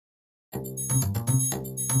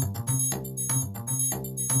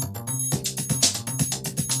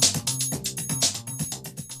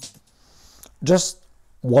Just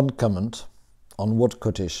one comment on what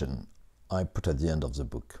quotation I put at the end of the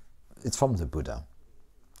book. It's from the Buddha.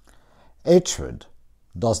 Hatred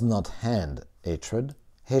does not end hatred.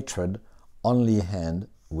 Hatred only ends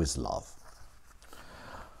with love.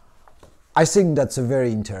 I think that's a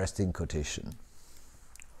very interesting quotation.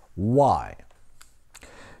 Why?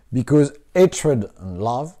 Because hatred and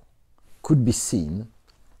love could be seen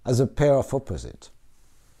as a pair of opposites.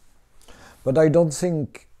 But I don't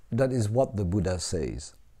think that is what the Buddha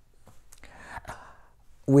says.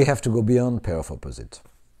 We have to go beyond pair of opposites.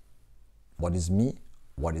 What is me?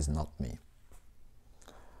 What is not me?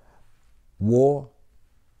 War,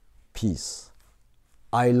 peace.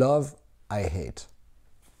 I love, I hate.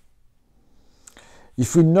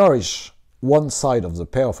 If we nourish one side of the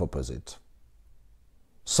pair of opposites,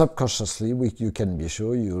 subconsciously you can be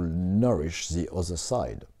sure you'll nourish the other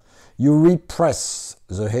side. You repress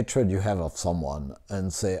the hatred you have of someone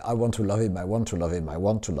and say, I want to love him, I want to love him, I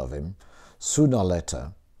want to love him. Sooner or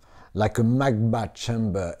later, like a magma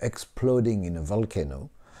chamber exploding in a volcano,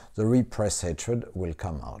 the repressed hatred will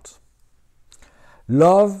come out.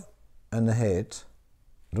 Love and hate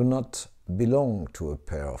do not belong to a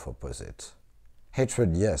pair of opposites.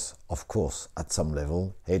 Hatred, yes, of course, at some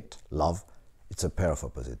level, hate, love, it's a pair of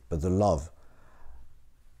opposites. But the love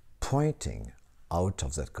pointing out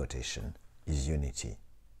of that quotation is unity.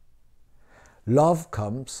 Love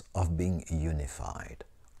comes of being unified.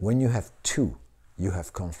 When you have two, you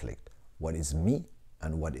have conflict. What is me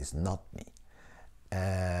and what is not me?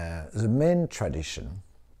 The main tradition,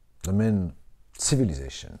 the main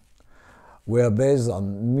civilization, were based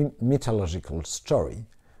on mythological story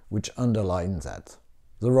which underline that.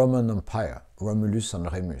 The Roman Empire, Romulus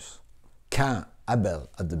and Remus. Cain, Abel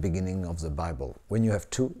at the beginning of the Bible. When you have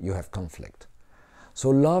two, you have conflict. So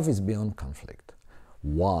love is beyond conflict.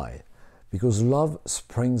 Why? Because love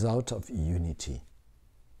springs out of unity.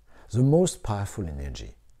 The most powerful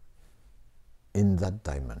energy in that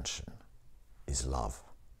dimension is love.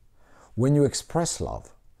 When you express love,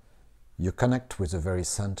 you connect with the very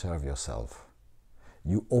center of yourself.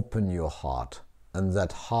 You open your heart, and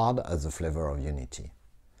that heart has the flavor of unity.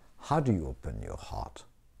 How do you open your heart?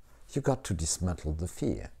 You got to dismantle the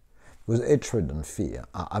fear. Because hatred and fear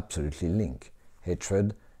are absolutely linked.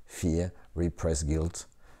 Hatred, fear, repressed guilt,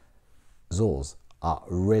 those are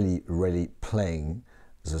really playing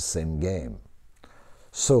the same game.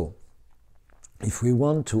 So, if we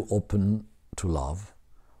want to open to love,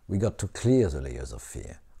 we got to clear the layers of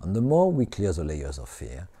fear. And the more we clear the layers of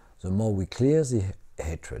fear, the more we clear the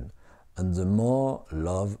hatred, and the more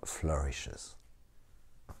love flourishes.